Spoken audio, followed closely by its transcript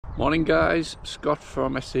Morning guys, Scott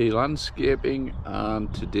from SA Landscaping,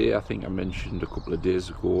 and today I think I mentioned a couple of days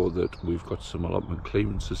ago that we've got some allotment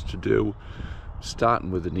clearances to do,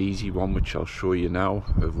 starting with an easy one which I'll show you now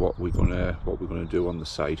of what we're gonna do on the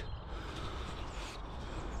site.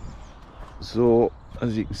 So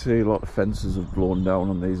as you can see, a lot of fences have blown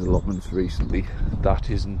down on these allotments recently.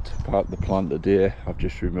 That isn't part of the plan today. I've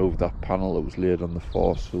just removed that panel that was laid on the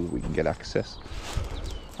floor so that we can get access.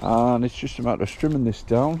 And it's just a matter of trimming this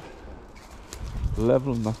down,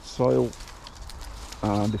 leveling that soil,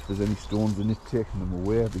 and if there's any stones in it, taking them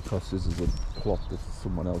away, because this is a plot that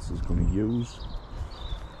someone else is going to use.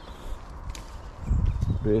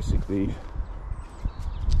 Basically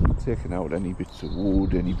taking out any bits of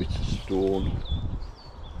wood, any bits of stone,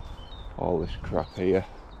 all this crap here,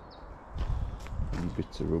 any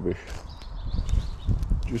bits of rubbish,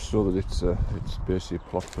 just so that it's basically a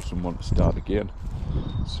plot for someone to start again.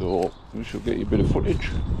 So we shall get you a bit of footage.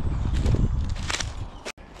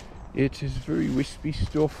 It is very wispy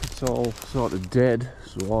stuff, it's all sort of dead,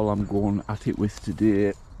 so all I'm going at it with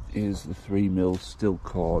today is the 3mm Stihl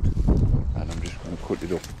cord, and I'm just going to cut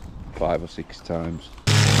it up 5 or 6 times.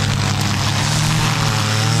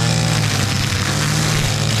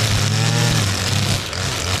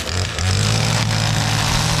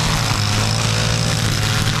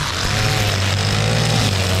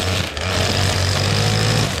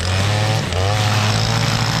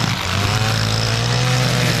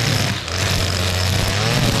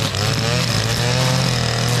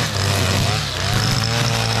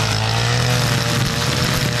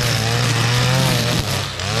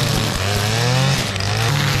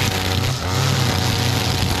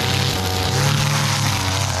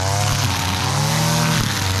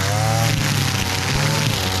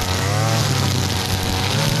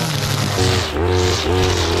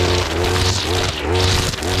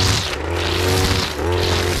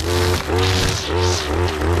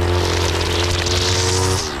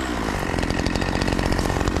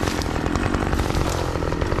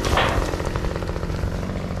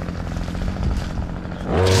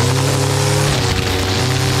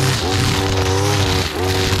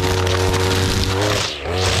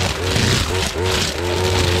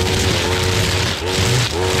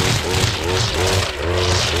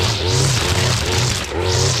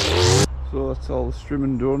 So that's all the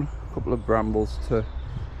trimming done. A couple of brambles to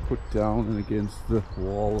put down and against the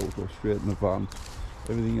wall that will go straight in the van.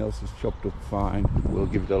 Everything else is chopped up fine. We'll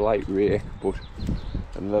give it a light rake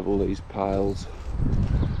and level these piles.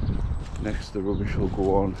 Next the rubbish will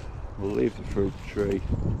go on. We'll leave the fruit tree,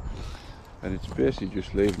 and it's basically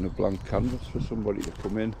just leaving a blank canvas for somebody to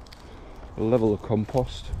come in. We'll level the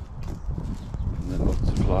compost, and then lots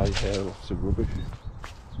of fly hair, lots of rubbish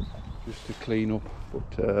just to clean up,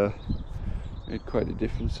 but made quite a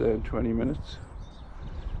difference there in 20 minutes.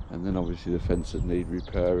 And then obviously the fence that need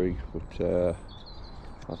repairing, but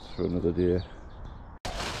that's for another day.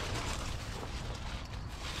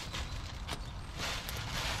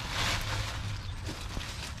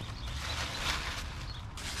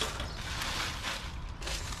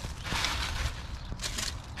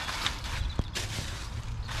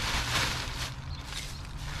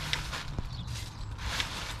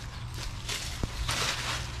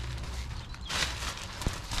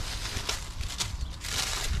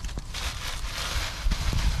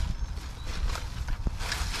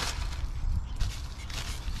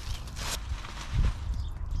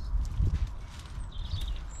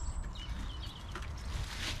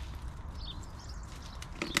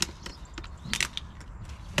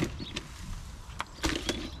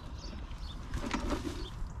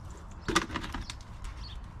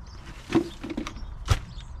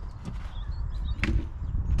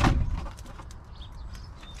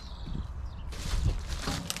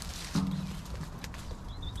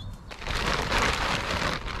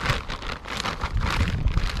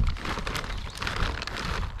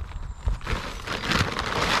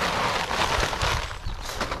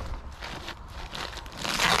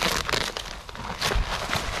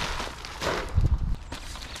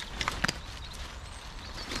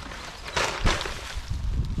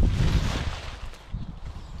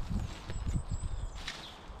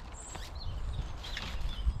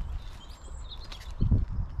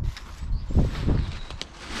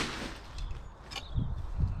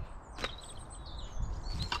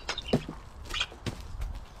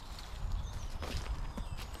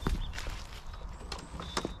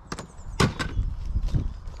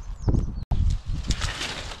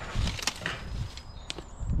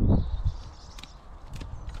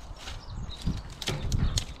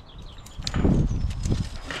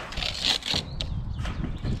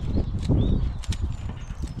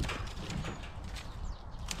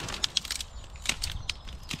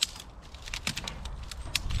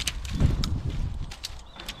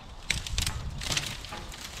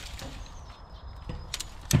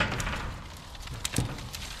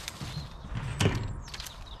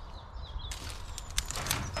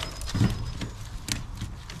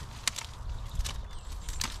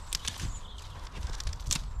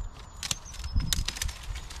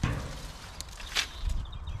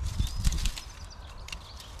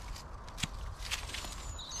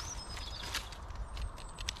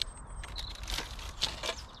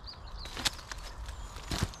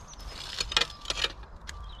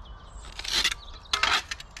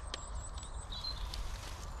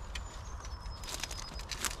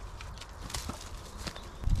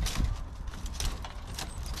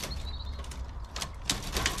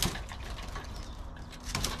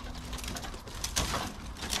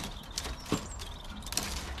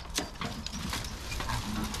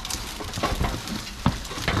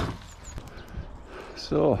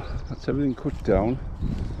 So that's everything cut down.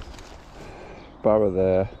 Barrow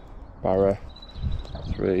there, barrow,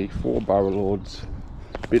 3, 4 barrow loads,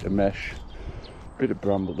 bit of mesh, bit of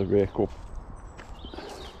bramble to rake up,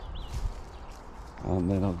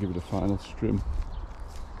 and then I'll give it a final trim.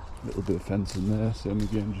 A little bit of fence in there, same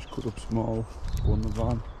again, just cut up small, go on the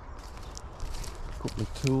van. A couple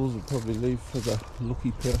of tools I'll probably leave for the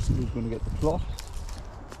lucky person who's going to get the plot.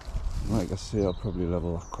 Like I say, I'll probably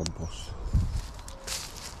level that compost.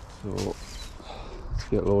 So let's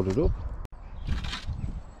get loaded up.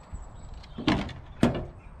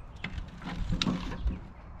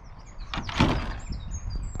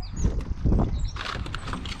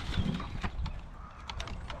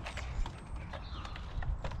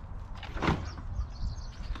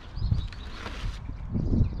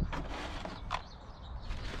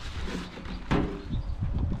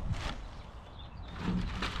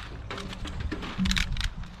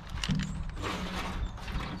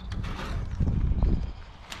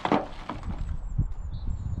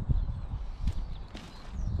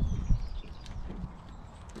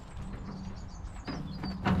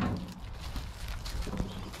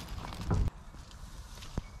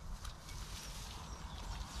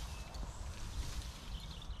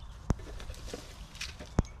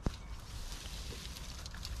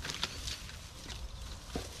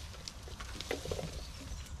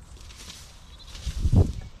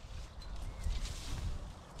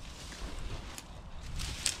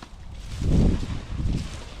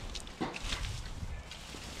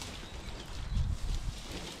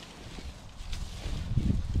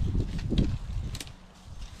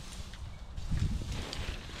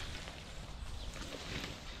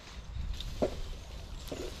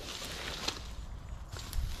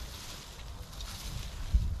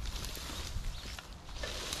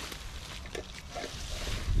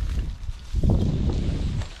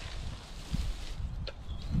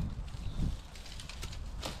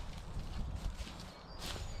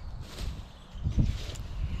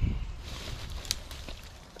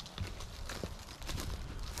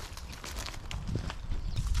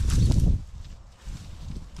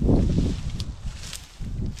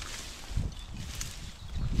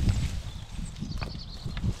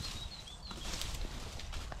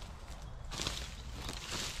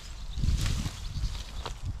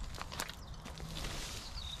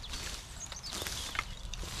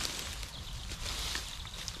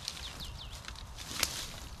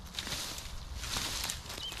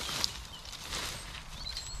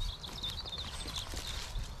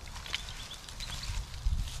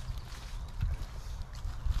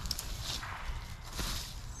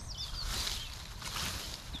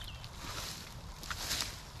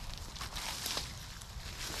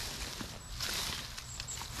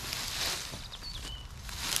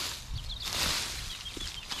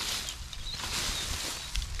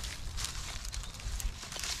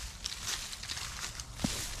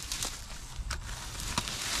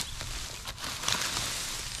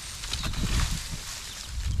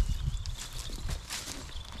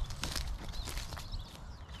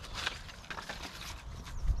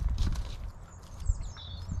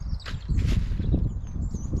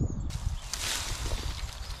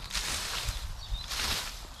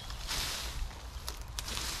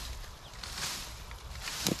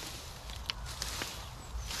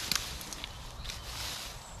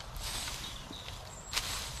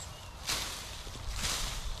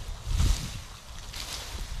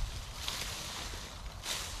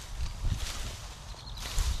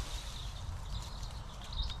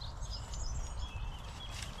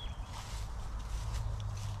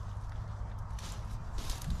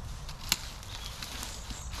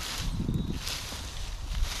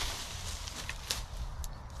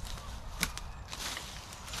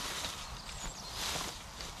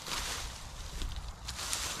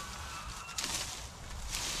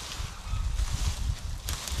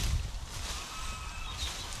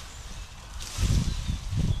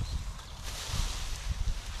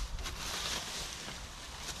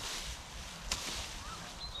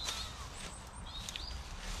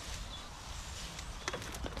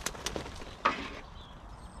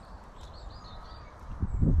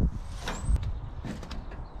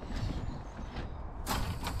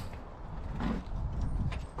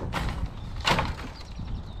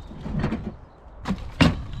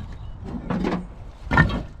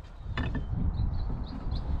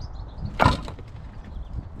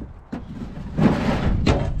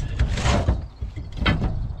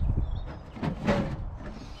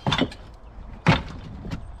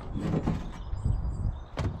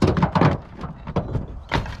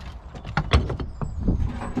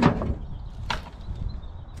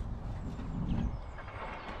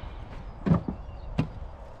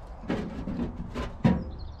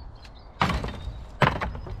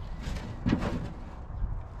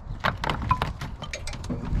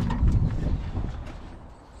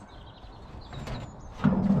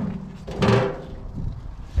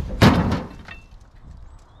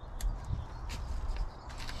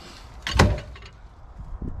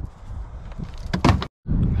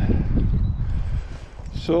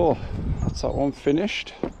 So that's that one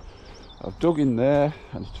finished. I've dug in there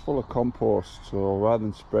and it's full of compost, so rather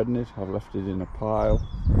than spreading it, I've left it in a pile,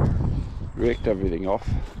 raked everything off.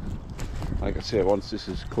 Like I say, once this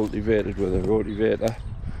is cultivated with a rotivator,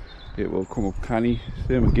 it will come up canny.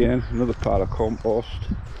 Same again, another pile of compost.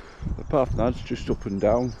 Apart from that, it's just up and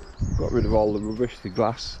down. Got rid of all the rubbish, the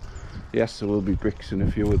glass. Yes, there will be bricks and a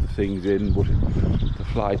few other things in, but the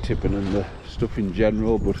fly tipping and the stuff in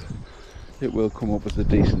general, but it will come up as a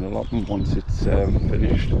decent allotment once it's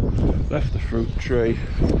finished. Left the fruit tree,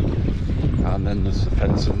 and then there's the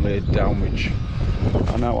fencing laid down, which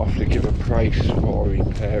I now have to give a price for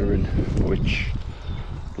repairing, which,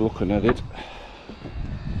 looking at it,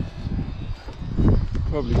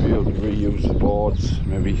 probably be able to reuse the boards,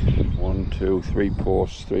 maybe 1, 2, 3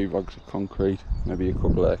 posts, 3 bags of concrete, maybe a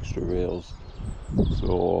couple of extra rails,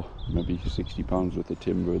 so maybe £60 worth of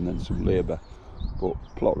timber and then some labour, but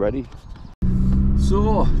plot ready.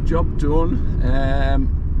 So job done.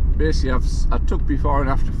 Basically I took before and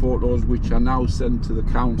after photos, which I now send to the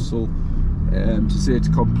council to say it's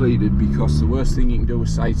completed, because the worst thing you can do with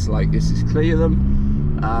sites like this is clear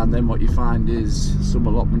them, and then what you find is some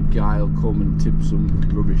allotment guy will come and tip some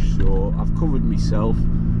rubbish. So I've covered myself,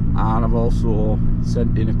 and I've also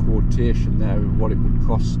sent in a quotation there of what it would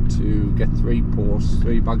cost to get 3 posts,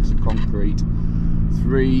 3 bags of concrete,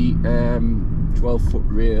 3 12-foot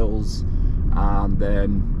rails, and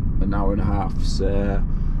then an hour and a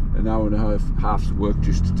half's work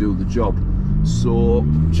just to do the job. So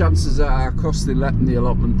chances are, across the letting the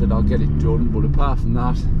allotment, that I'll get it done. But apart from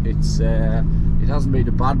that, it hasn't been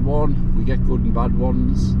a bad one. We get good and bad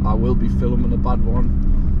ones. I will be filming a bad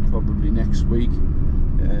one probably next week,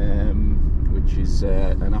 which is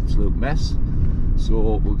an absolute mess.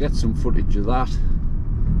 So we'll get some footage of that.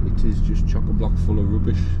 It is just chock-a-block full of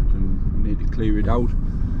rubbish and we need to clear it out.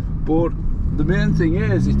 But the main thing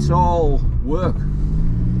is, it's all work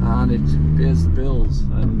and it pays the bills.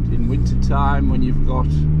 And in winter time, when you've got,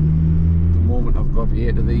 at the moment I've got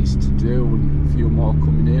 8 of these to do and a few more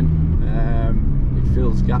coming in, it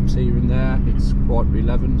fills gaps here and there. It's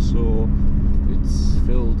 11:15, so it's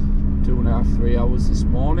filled 2.5, 3 hours this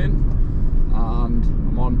morning, and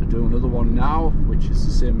I'm on to do another one now, which is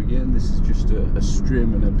the same again. This is just a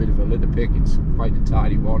strim and a bit of a litter pick. It's quite a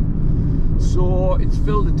tidy one. So it's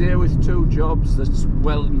filled a day with 2 jobs. That's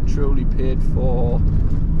well and truly paid for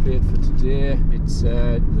today. It's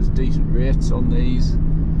there's decent rates on these,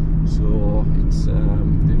 so it's they're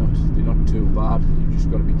not too bad. You've just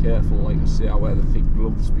got to be careful. Like I say, I wear the thick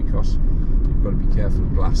gloves because you've got to be careful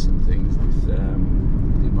of glass and things with the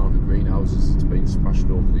amount of greenhouses that's been smashed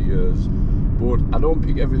over the years. But I don't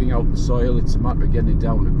pick everything out of the soil. It's a matter of getting it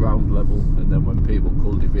down to ground level, and then when people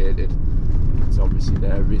cultivate it, it's obviously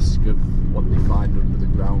their risk of what they find under the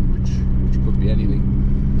ground, which could be anything.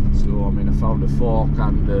 So I mean, I found a fork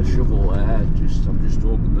and a shovel there. I'm just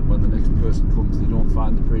hoping that when the next person comes, they don't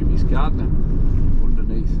find the previous gardener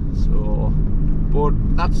underneath. So, but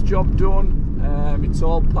that's job done. It's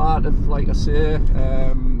all part of, like I say,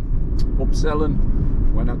 upselling.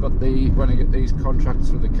 When I get these contracts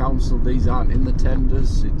for the council, these aren't in the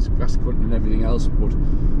tenders. It's grass cutting and everything else, but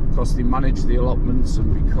because they manage the allotments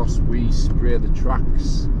and because we spray the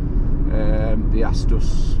tracks, they asked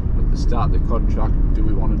us at the start of the contract, do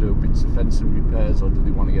we want to do bits of fencing repairs or do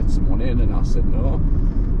they want to get someone in? And I said no,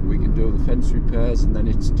 we can do the fence repairs, and then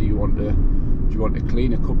it's, do you want to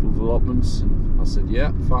clean a couple of allotments? And I said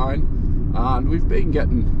yeah, fine. And we've been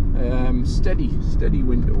getting steady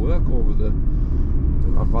winter work over the.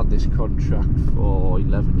 I've had this contract for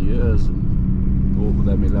 11 years, and over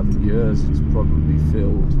them 11 years it's probably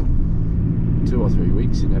filled 2 or 3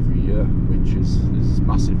 weeks in every year, which is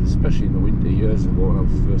massive, especially in the winter years ago when I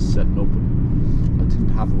was first setting up and I didn't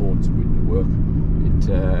have loads of winter work.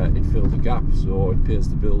 It filled the gap, so it pays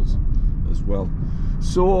the bills as well.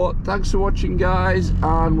 So thanks for watching, guys,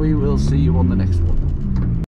 and we will see you on the next one.